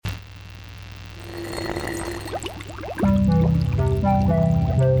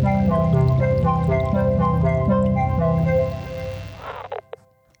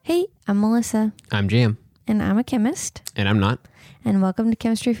Melissa. I'm Jam. And I'm a chemist. And I'm not. And welcome to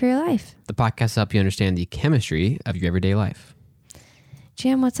Chemistry for Your Life. The podcast helps you understand the chemistry of your everyday life.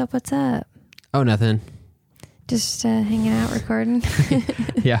 Jam, what's up? What's up? Oh, nothing. Just hanging out, recording.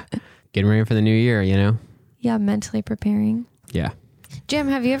 Yeah. Getting ready for the new year, you know? Yeah, mentally preparing. Yeah. Jam,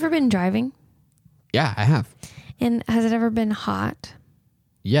 have you ever been driving? Yeah, I have. And has it ever been hot?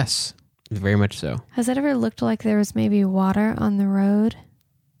 Yes, very much so. Has it ever looked like there was maybe water on the road?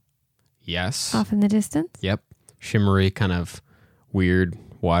 Yes. Off in the distance? Yep. Shimmery, kind of weird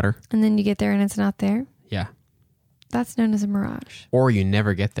water. And then you get there and it's not there? Yeah. That's known as a mirage. Or you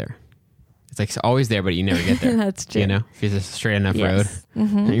never get there. It's like it's always there, but you never get there. That's true. You know? If it's a straight enough road.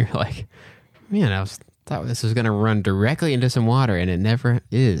 Mm-hmm. And you're like, man, I thought this was going to run directly into some water, and it never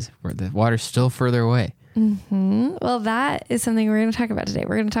is. The water's still further away. Mm-hmm. Well, that is something we're going to talk about today.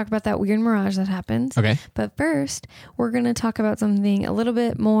 We're going to talk about that weird mirage that happens. Okay. But first, we're going to talk about something a little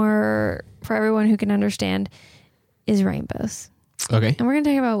bit more for everyone who can understand is rainbows. Okay. And we're going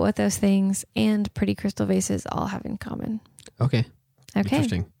to talk about what those things and pretty crystal vases all have in common. Okay. Okay.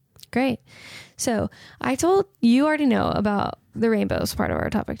 Interesting. Great. So I told you already know about the rainbows part of our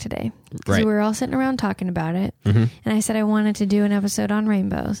topic today. Because Right. we were all sitting around talking about it. Mm-hmm. And I said I wanted to do an episode on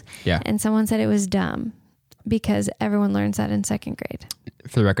rainbows. Yeah. And someone said it was dumb because everyone learns that in second grade.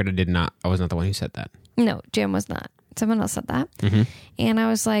 For the record, I was not the one who said that. No, Jim was not. Someone else said that. Mm-hmm. And I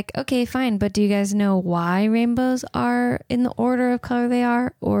was like, okay, fine. But do you guys know why rainbows are in the order of color they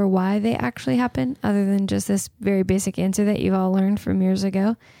are or why they actually happen other than just this very basic answer that you've all learned from years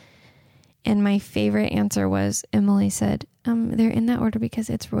ago? And my favorite answer was Emily said, they're in that order because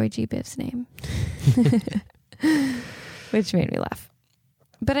it's Roy G. Biff's name, which made me laugh.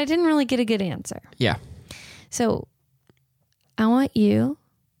 But I didn't really get a good answer. Yeah. So I want you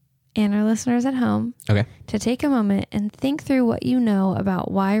and our listeners at home Okay. to take a moment and think through what you know about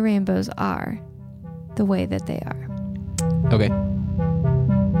why rainbows are the way that they are. Okay.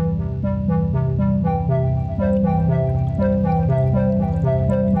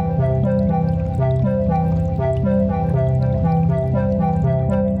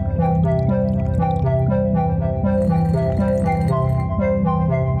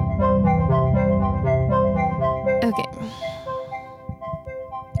 Okay.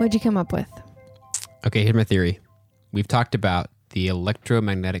 What'd you come up with? Okay, here's my theory. We've talked about the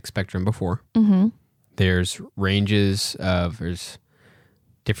electromagnetic spectrum before. Mm-hmm. There's there's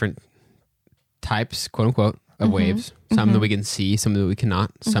different types, quote unquote, of waves. Some that we can see, some that we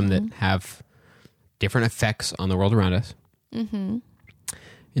cannot, some that have different effects on the world around us. Mm-hmm.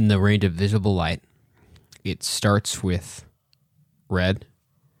 In the range of visible light, it starts with red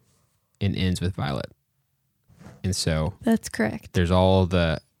and ends with violet. And so That's correct. there's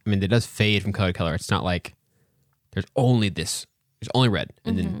it does fade from color to color. It's not like there's only red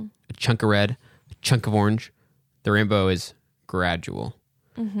and then a chunk of red, a chunk of orange. The rainbow is gradual.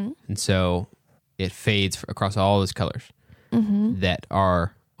 Mm-hmm. And so it fades across all those colors that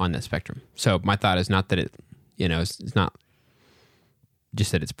are on that spectrum. So my thought is not that it's not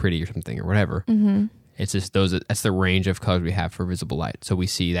just that it's pretty or something or whatever. Mm-hmm. It's just that's the range of colors we have for visible light. So we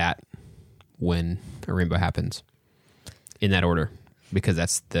see that when a rainbow happens in that order because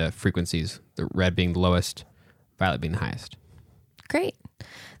that's the frequencies, the red being the lowest, violet being the highest. Great.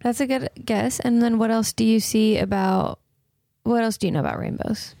 That's a good guess. And then what else do you know about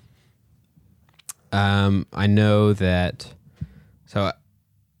rainbows? I know that, so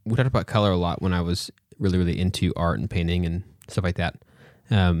we talked about color a lot when I was really, really into art and painting and stuff like that,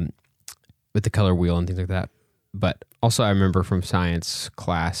 with the color wheel and things like that. But also I remember from science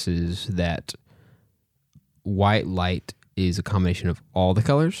classes that white light is a combination of all the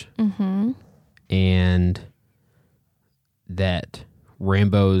colors and that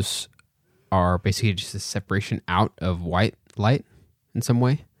rainbows are basically just a separation out of white light in some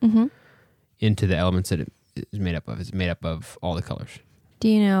way into the elements that it is made up of. It's made up of all the colors. Do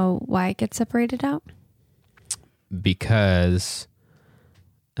you know why it gets separated out? Because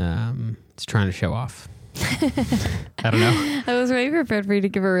it's trying to show off. I don't know. I was ready prepared for you to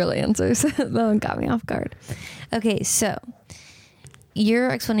give a real answer, so that one got me off guard. Okay, so your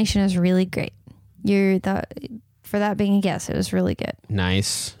explanation is really great. For that being a guess, it was really good.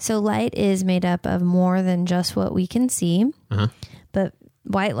 Nice. So light is made up of more than just what we can see, but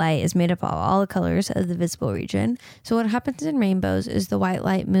white light is made up of all the colors of the visible region. So what happens in rainbows is the white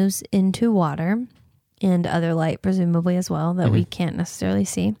light moves into water and other light presumably as well that we can't necessarily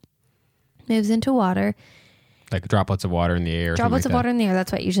see. Moves into water. Like droplets of water in the air. Droplets of water in the air.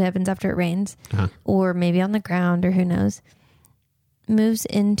 That's what usually happens after it rains. Or maybe on the ground or who knows. Moves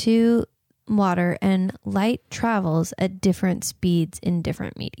into water and light travels at different speeds in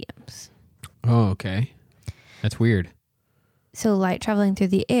different mediums. Oh, okay. That's weird. So light traveling through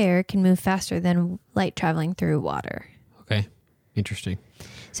the air can move faster than light traveling through water. Okay. Interesting.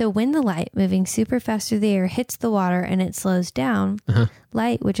 So when the light moving super fast through the air hits the water and it slows down,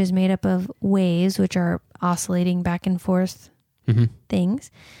 light, which is made up of waves, which are oscillating back and forth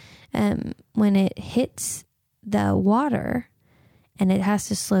things, when it hits the water and it has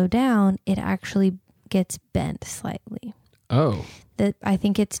to slow down, it actually gets bent slightly. Oh. I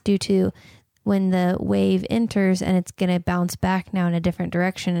think it's due to when the wave enters and it's going to bounce back now in a different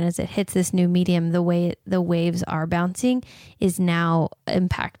direction. And as it hits this new medium, the way the waves are bouncing is now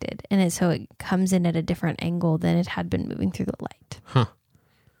impacted. And so it comes in at a different angle than it had been moving through the light. Huh.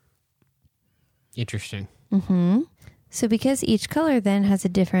 Interesting. So because each color then has a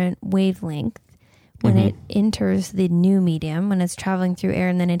different wavelength, when it enters the new medium, when it's traveling through air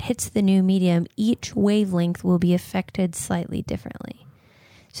and then it hits the new medium, each wavelength will be affected slightly differently.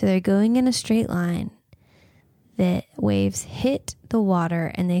 So they're going in a straight line. The waves hit the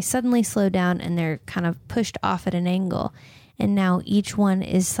water and they suddenly slow down and they're kind of pushed off at an angle. And now each one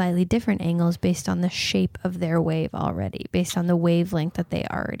is slightly different angles based on the shape of their wave already, based on the wavelength that they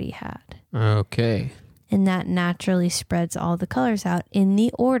already had. Okay. And that naturally spreads all the colors out in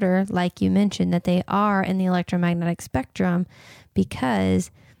the order, like you mentioned, that they are in the electromagnetic spectrum,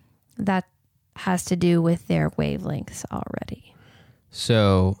 because that has to do with their wavelengths already.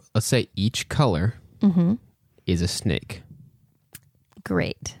 So let's say each color is a snake.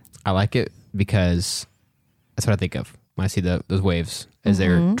 Great. I like it because that's what I think of when I see those waves as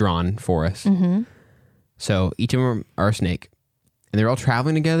they're drawn for us. So each of them are a snake, and they're all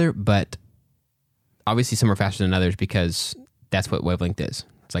traveling together, but obviously some are faster than others because that's what wavelength is.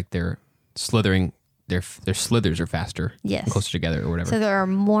 It's like they're slithering. Their slithers are faster, closer together or whatever. So there are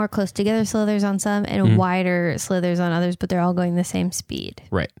more close together slithers on some and wider slithers on others, but they're all going the same speed.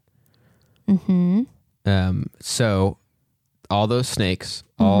 Right. So all those snakes,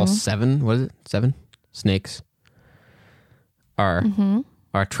 all 7, what is it? 7 snakes are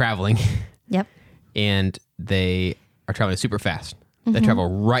traveling. Yep. And they are traveling super fast. They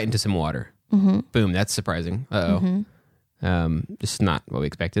travel right into some water. Boom, that's surprising. Uh-oh. This is not what we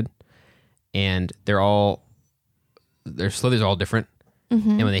expected. And their slithers are all different.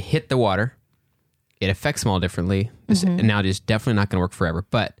 And when they hit the water, it affects them all differently. This analogy is definitely not going to work forever,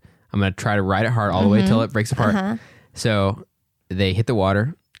 but I'm going to try to ride it hard all the way till it breaks apart. So they hit the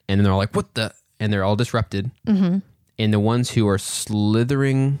water, and then they're all like, what the? And they're all disrupted. And the ones who are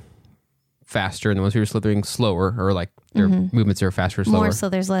slithering faster and the ones who are slithering slower, or like their movements are faster or slower. More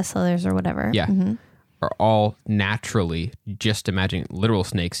slithers, less slithers, or whatever. Yeah. Are all naturally, just imagining literal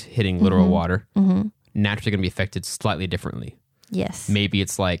snakes hitting literal water, naturally going to be affected slightly differently. Yes. Maybe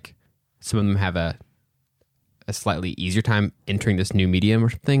it's like some of them have a slightly easier time entering this new medium or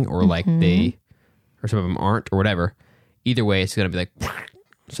something, or like or some of them aren't, or whatever. Either way, it's going to be like,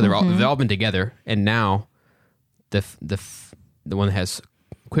 so they've all been together, and now the one that has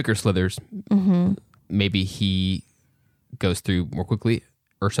quicker slithers, maybe he goes through more quickly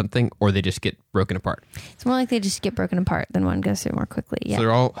or something, or they just get broken apart. It's more like they just get broken apart than one goes through more quickly. Yeah. So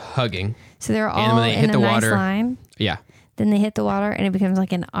they're all hugging. So they're all when they hit in the nice line. Yeah. Then they hit the water and it becomes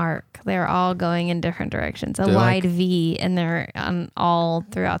like an arc. They're all going in different directions. A wide V, and they're on all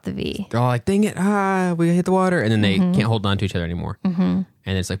throughout the V. They're all like, dang it, we hit the water. And then they can't hold on to each other anymore. And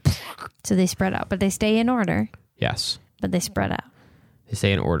it's like... So they spread out, but they stay in order. Yes. But they spread out. They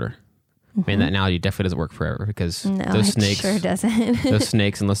stay in order. Man, that analogy definitely doesn't work forever, because those snakes sure doesn't. Those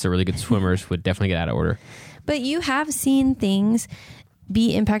snakes, unless they're really good swimmers, would definitely get out of order. But you have seen things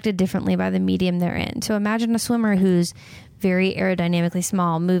be impacted differently by the medium they're in. So imagine a swimmer who's very aerodynamically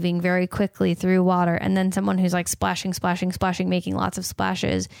small, moving very quickly through water, and then someone who's like splashing, making lots of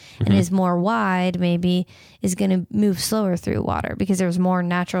splashes, and is more wide, maybe is going to move slower through water because there's more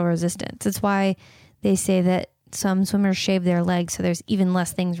natural resistance. That's why they say that some swimmers shave their legs so there's even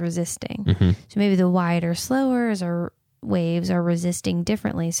less things resisting. So maybe the wider, slowers or waves are resisting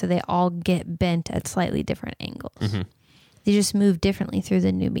differently, so they all get bent at slightly different angles. They just move differently through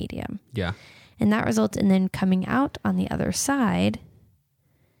the new medium. Yeah. And that results in them coming out on the other side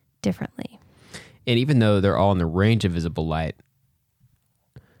differently. And even though they're all in the range of visible light,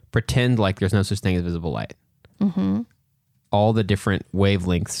 pretend like there's no such thing as visible light. All the different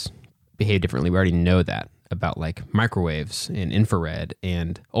wavelengths behave differently. We already know that about like microwaves and infrared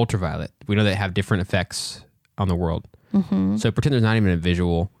and ultraviolet. We know they have different effects on the world. So pretend there's not even a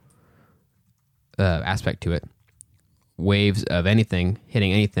visual aspect to it. Waves of anything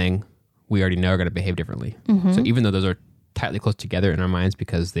hitting anything, we already know are going to behave differently. So even though those are tightly close together in our minds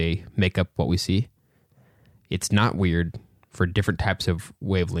because they make up what we see, it's not weird for different types of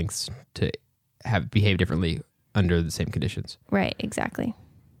wavelengths to behave differently under the same conditions. Right, exactly.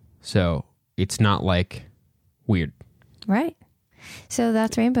 So it's not like weird. Right. So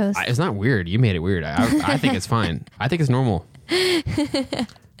that's rainbows. It's not weird. You made it weird. I think it's fine. I think it's normal.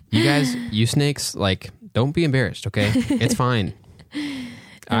 You guys, you snakes, like, don't be embarrassed, okay? It's fine.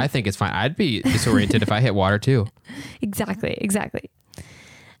 I think it's fine. I'd be disoriented if I hit water too. Exactly.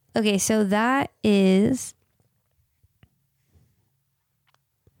 Okay, so that's it.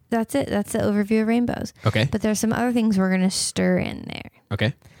 That's the overview of rainbows. Okay. But there's some other things we're going to stir in there.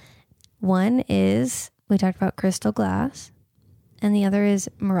 Okay. One is, we talked about crystal glass, and the other is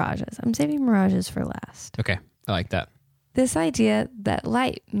mirages. I'm saving mirages for last. Okay. I like that. This idea that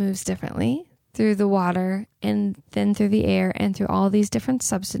light moves differently through the water and then through the air and through all these different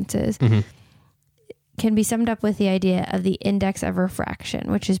substances can be summed up with the idea of the index of refraction,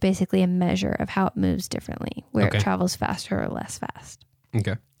 which is basically a measure of how it moves differently, where it travels faster or less fast.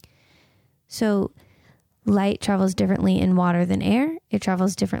 Okay. So light travels differently in water than air. It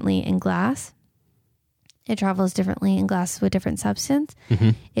travels differently in glass. It travels differently in glass with different substance.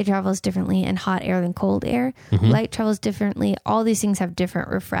 It travels differently in hot air than cold air. Light travels differently. All these things have different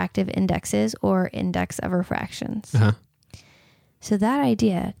refractive indexes or index of refractions. So that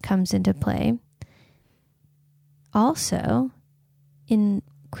idea comes into play also in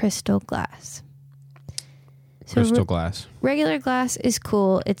crystal glass. So crystal glass. Regular glass is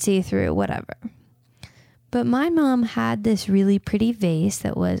cool. It's see-through, whatever. But my mom had this really pretty vase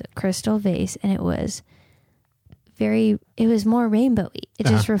that was a crystal vase, and it was more rainbowy. It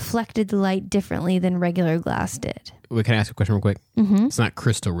just reflected the light differently than regular glass did. We can ask a question real quick. It's not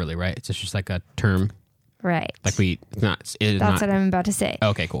crystal really, right? It's just like a term. Right. Like That's what I'm about to say.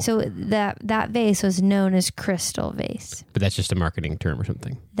 Okay, cool. So that vase was known as crystal vase. But that's just a marketing term or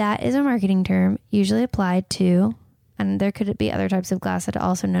something. That is a marketing term usually applied to, and there could be other types of glass that are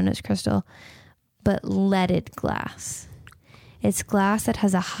also known as crystal, but leaded glass. It's glass that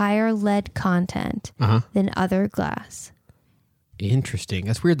has a higher lead content than other glass. Interesting.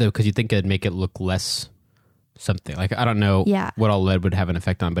 That's weird, though, because you'd think it'd make it look less something. Like, I don't know what all lead would have an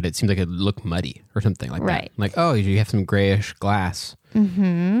effect on, but it seems like it'd look muddy or something like that. Like, oh, you have some grayish glass.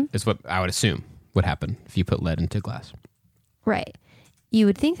 Is what I would assume would happen if you put lead into glass. Right. You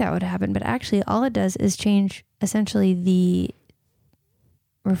would think that would happen, but actually all it does is change essentially the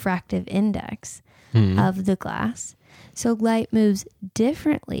refractive index of the glass. So light moves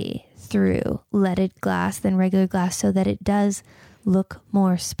differently through leaded glass than regular glass so that it does look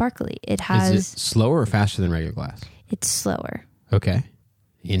more sparkly. It has... Is it slower or faster than regular glass? It's slower. Okay.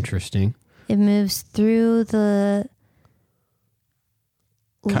 Interesting. It moves through the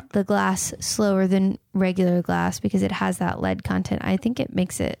glass slower than regular glass because it has that lead content. I think it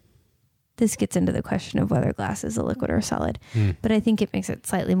makes it... This gets into the question of whether glass is a liquid or a solid, but I think it makes it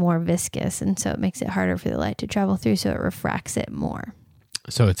slightly more viscous, and so it makes it harder for the light to travel through, so it refracts it more.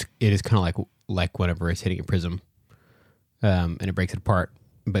 So it is kind of like whenever it's hitting a prism, and it breaks it apart.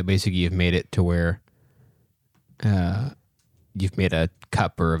 But basically, you've made it to where you've made a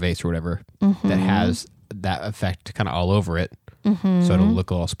cup or a vase or whatever that has that effect kind of all over it, so it'll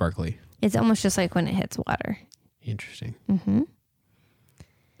look all sparkly. It's almost just like when it hits water. Interesting.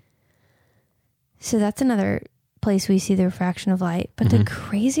 So that's another place we see the refraction of light. But the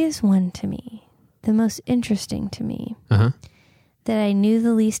craziest one to me, the most interesting to me, that I knew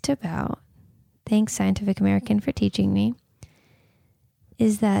the least about, thanks Scientific American for teaching me,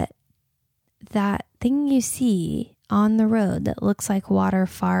 is that thing you see on the road that looks like water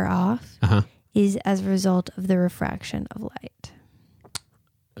far off is as a result of the refraction of light.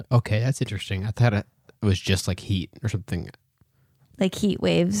 Okay, that's interesting. I thought it was just like heat or something. Like heat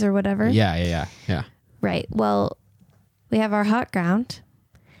waves or whatever? Yeah. Right. Well, we have our hot ground,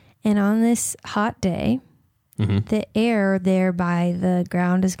 and on this hot day, the air there by the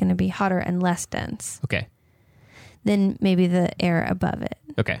ground is going to be hotter and less dense. Okay. Than maybe the air above it.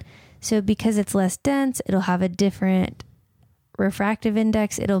 Okay. So because it's less dense, it'll have a different refractive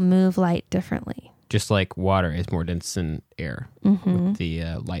index. It'll move light differently. Just like water is more dense than air with the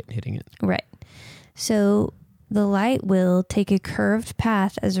light hitting it. Right. So the light will take a curved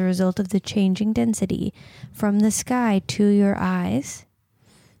path as a result of the changing density from the sky to your eyes.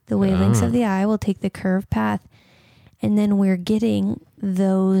 The wavelengths of the eye will take the curved path, and then we're getting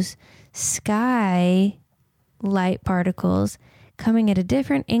those sky light particles coming at a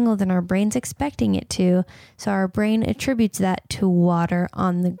different angle than our brain's expecting it to, so our brain attributes that to water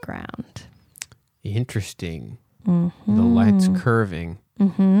on the ground. Interesting. The light's curving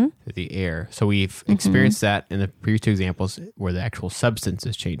through the air. So we've experienced that in the previous two examples where the actual substance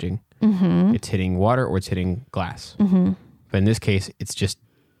is changing. It's hitting water or it's hitting glass. But in this case, it's just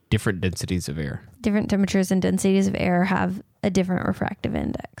different densities of air. Different temperatures and densities of air have a different refractive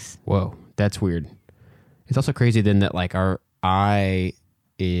index. Whoa, that's weird. It's also crazy then that like our eye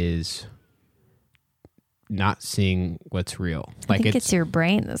is not seeing what's real. Like I think it's your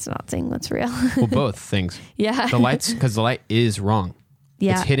brain that's not seeing what's real. Well, both things. Yeah. Because the light is wrong.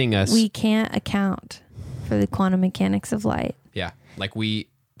 Yeah. It's hitting us. We can't account for the quantum mechanics of light. Yeah. Like the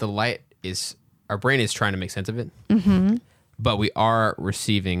light is, our brain is trying to make sense of it. Mm-hmm. But we are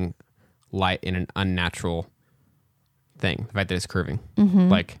receiving light in an unnatural thing. The fact that it's curving.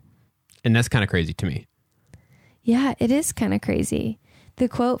 Mm-hmm. And that's kind of crazy to me. Yeah, it is kind of crazy. The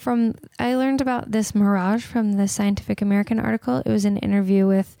quote I learned about this mirage from the Scientific American article. It was an interview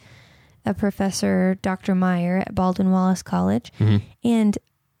with a professor, Dr. Meyer at Baldwin Wallace College. Mm-hmm. And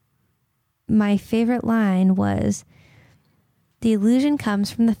my favorite line was, the illusion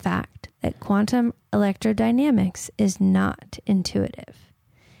comes from the fact that quantum electrodynamics is not intuitive.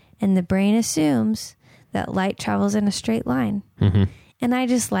 And the brain assumes that light travels in a straight line. Mm-hmm. And I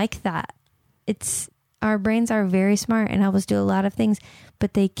just like that. Our brains are very smart and help us do a lot of things,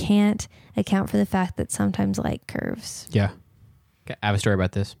 but they can't account for the fact that sometimes light curves. Yeah. Okay, I have a story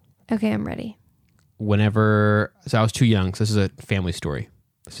about this. Okay, I'm ready. So I was too young, so this is a family story.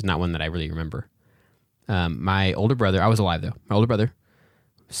 This is not one that I really remember. My older brother, I was alive though. My older brother,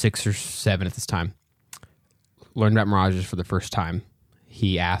 6 or 7 at this time, learned about mirages for the first time.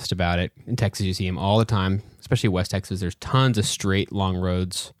 He asked about it. In Texas, you see them all the time, especially West Texas. There's tons of straight, long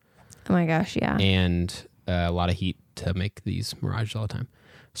roads. Oh my gosh, yeah. And a lot of heat to make these mirages all the time.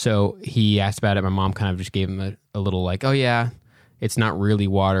 So he asked about it. My mom kind of just gave him a little like, oh yeah, it's not really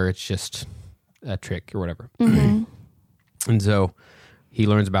water. It's just a trick or whatever. Mm-hmm. And so he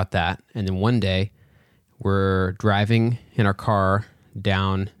learns about that. And then one day we're driving in our car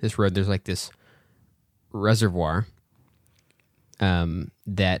down this road. There's like this reservoir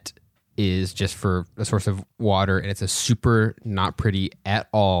that is just for a source of water. And it's a super not pretty at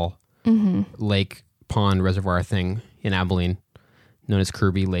all lake pond reservoir thing in Abilene, known as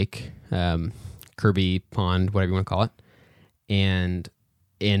Kirby Lake, Kirby Pond, whatever you want to call it. And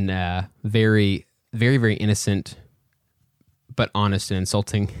in a very, very, very innocent but honest and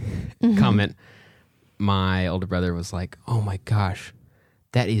insulting comment, my older brother was like, oh my gosh,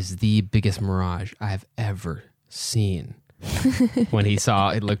 that is the biggest mirage I've ever seen. When he saw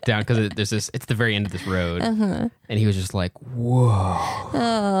it, looked down, because it's the very end of this road, and he was just like, whoa.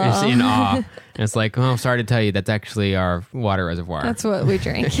 It's in awe. And it's like, oh, I'm sorry to tell you, that's actually our water reservoir. That's what we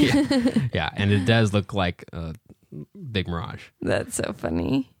drink. Yeah, and it does look like a big mirage. That's so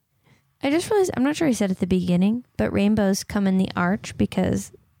funny. I just realized, I'm not sure I said at the beginning, but rainbows come in the arch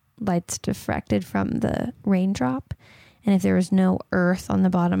because light's diffracted from the raindrop, and if there was no earth on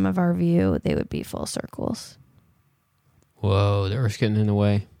the bottom of our view, they would be full circles. Whoa, the earth's getting in the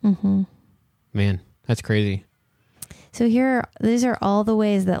way. Mm-hmm. Man, that's crazy. So these are all the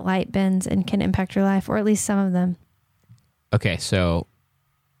ways that light bends and can impact your life, or at least some of them. Okay, so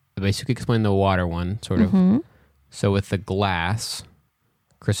I basically explain the water one, sort of. So with the glass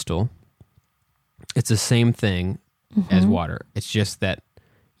crystal, it's the same thing as water. It's just that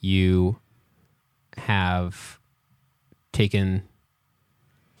you have taken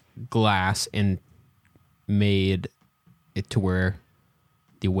glass and made it to where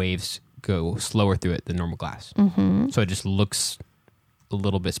the waves go slower through it than normal glass. So it just looks a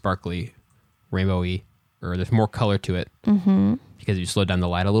little bit sparkly, rainbowy, or there's more color to it because you slow down the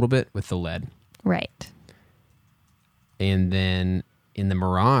light a little bit with the lead. Right. And then in the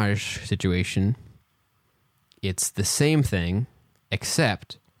mirage situation, it's the same thing,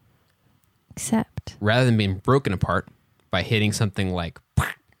 except rather than being broken apart by hitting something like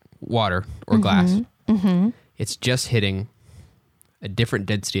water or glass, it's just hitting a different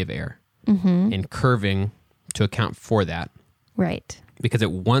density of air and curving to account for that. Right. Because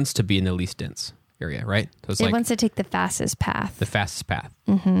it wants to be in the least dense area, right? So it wants to take the fastest path.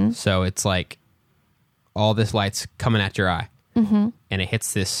 So it's like all this light's coming at your eye, and it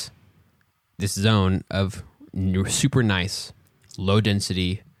hits this zone of super nice, low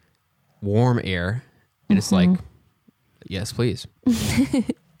density, warm air, and it's like, yes, please. You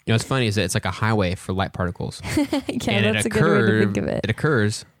know, what's funny is that it's like a highway for light particles. Yeah, and that's a good way to think of it. It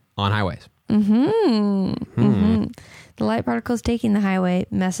occurs on highways. The light particles taking the highway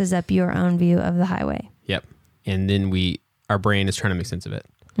messes up your own view of the highway. Yep. And then our brain is trying to make sense of it.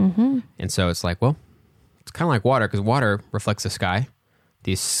 And so it's like, well, it's kind of like water, because water reflects the sky.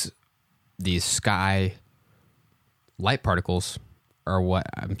 These sky light particles are what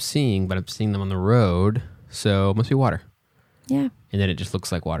I'm seeing, but I'm seeing them on the road, so it must be water. Yeah. And then it just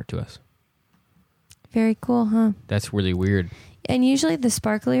looks like water to us. Very cool, huh? That's really weird. And usually the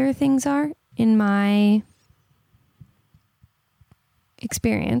sparklier things are, in my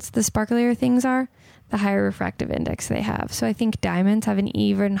experience, the sparklier things are, the higher refractive index they have. So I think diamonds have an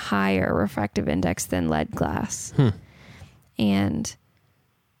even higher refractive index than lead glass. And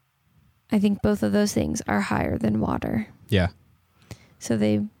I think both of those things are higher than water. Yeah. So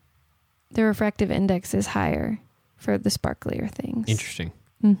the refractive index is higher for the sparklier things. Interesting.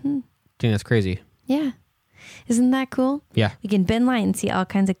 Mm-hmm. I think that's crazy. Yeah. Isn't that cool? Yeah. We can bend light and see all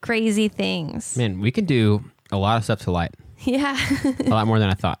kinds of crazy things. Man, we can do a lot of stuff to light. Yeah. A lot more than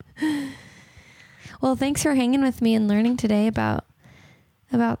I thought. Well, thanks for hanging with me and learning today about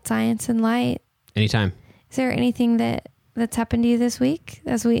science and light. Anytime. Is there anything that's happened to you this week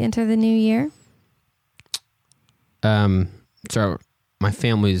as we enter the new year? So my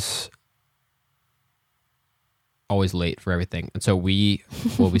family's always late for everything. And so we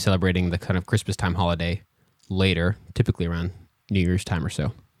will be celebrating the kind of Christmas time holiday later, typically around New Year's time or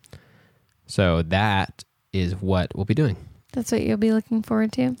so. So that is what we'll be doing. That's what you'll be looking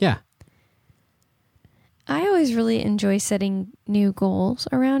forward to? Yeah. I always really enjoy setting new goals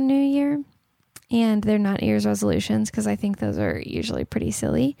around New Year. And they're not New Year's resolutions because I think those are usually pretty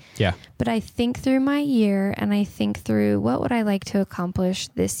silly. Yeah. But I think through my year and I think through what would I like to accomplish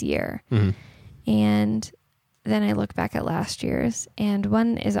this year. Mm-hmm. And then I look back at last year's. And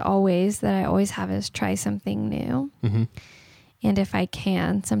one is always that I always have is try something new. Mm-hmm. And if I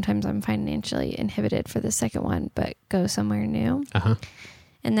can, sometimes I'm financially inhibited for the second one, but go somewhere new. Uh-huh.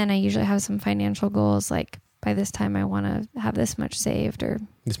 And then I usually have some financial goals like, by this time I want to have this much saved or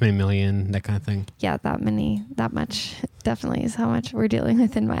this many million, that kind of thing. Yeah, that much definitely is how much we're dealing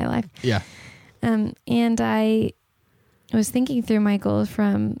with in my life. Yeah. And I was thinking through my goals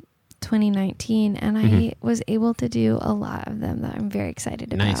from 2019 and I was able to do a lot of them that I'm very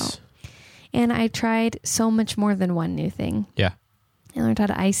excited about. And I tried so much more than one new thing. Yeah. I learned how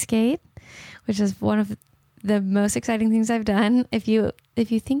to ice skate, which is one of the most exciting things I've done. If you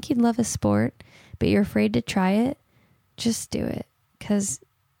think you'd love a sport, but you're afraid to try it, just do it because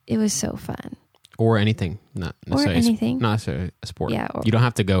it was so fun. Or anything, not necessarily, not necessarily a sport. Yeah, you don't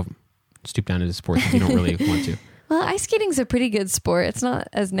have to go stoop down into sports if you don't really want to. Well, ice skating's a pretty good sport. It's not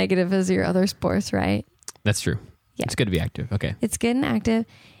as negative as your other sports, right? That's true. Yeah. It's good to be active. Okay. It's good and active.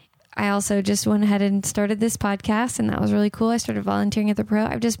 I also just went ahead and started this podcast, and that was really cool. I started volunteering at the Pro.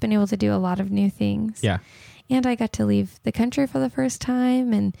 I've just been able to do a lot of new things. Yeah. And I got to leave the country for the first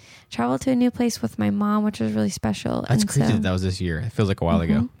time and travel to a new place with my mom, which was really special. That's crazy that was this year. It feels like a while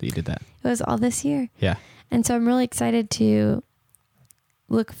ago that you did that. It was all this year. Yeah. And so I'm really excited to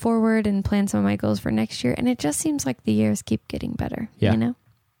look forward and plan some of my goals for next year. And it just seems like the years keep getting better, you know?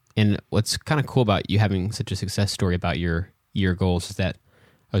 And what's kind of cool about you having such a success story about your year goals is that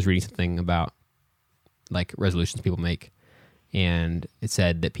I was reading something about like resolutions people make. And it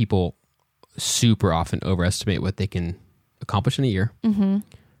said that people super often overestimate what they can accomplish in a year. Mm-hmm.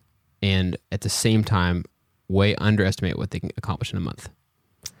 And at the same time, way underestimate what they can accomplish in a month.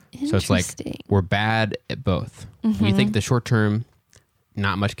 So it's like we're bad at both. Mm-hmm. We think the short term,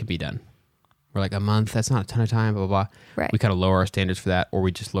 not much can be done. We're like a month, that's not a ton of time, blah, blah, blah. Right. We kind of lower our standards for that, or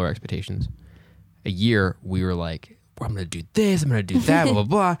we just lower expectations. A year, we were like, well, I'm going to do this, I'm going to do that, blah, blah,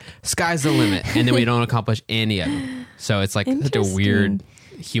 blah. Sky's the limit. And then we don't accomplish any of them. So it's like such a weird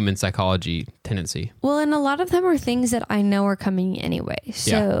human psychology tendency. Well, and a lot of them are things that I know are coming anyway.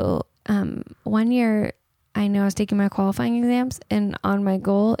 So 1 year, I know I was taking my qualifying exams, and on my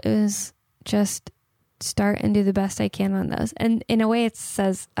goal, it was just start and do the best I can on those. And in a way, it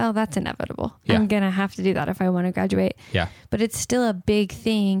says, oh, that's inevitable. Yeah. I'm going to have to do that if I want to graduate. Yeah. But it's still a big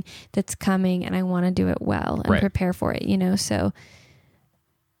thing that's coming, and I want to do it well and prepare for it, you know? So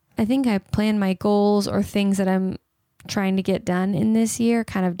I think I plan my goals or things that I'm trying to get done in this year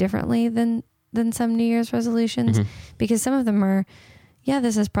kind of differently than some New Year's resolutions, because some of them are,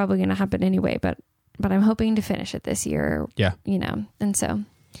 this is probably going to happen anyway, but I'm hoping to finish it this year. Yeah. You know, and so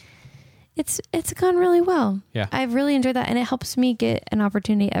it's gone really well. Yeah. I've really enjoyed that. And it helps me get an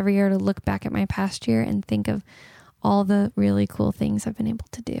opportunity every year to look back at my past year and think of all the really cool things I've been able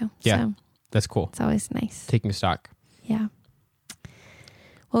to do. Yeah. So that's cool. It's always nice. Taking stock. Yeah.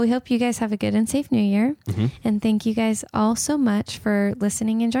 Well, we hope you guys have a good and safe new year. Mm-hmm. And thank you guys all so much for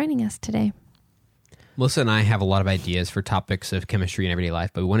listening and joining us today. Melissa and I have a lot of ideas for topics of chemistry in everyday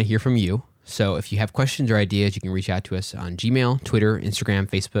life, but we want to hear from you. So if you have questions or ideas, you can reach out to us on Gmail, Twitter, Instagram,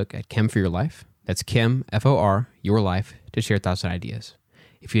 Facebook at Chem for Your Life. That's Chem, F-O-R, Your Life, to share thoughts and ideas.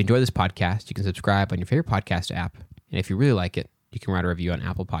 If you enjoy this podcast, you can subscribe on your favorite podcast app. And if you really like it, you can write a review on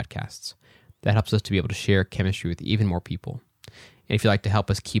Apple Podcasts. That helps us to be able to share chemistry with even more people. And if you'd like to help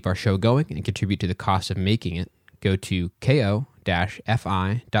us keep our show going and contribute to the cost of making it, go to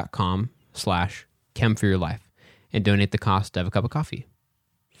ko-fi.com/chem4yourlife and donate the cost of a cup of coffee.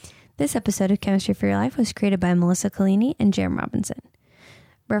 This episode of Chemistry for Your Life was created by Melissa Collini and Jam Robinson.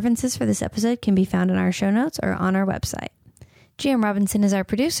 References for this episode can be found in our show notes or on our website. Jam Robinson is our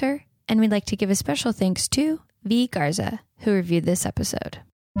producer, and we'd like to give a special thanks to V. Garza, who reviewed this episode.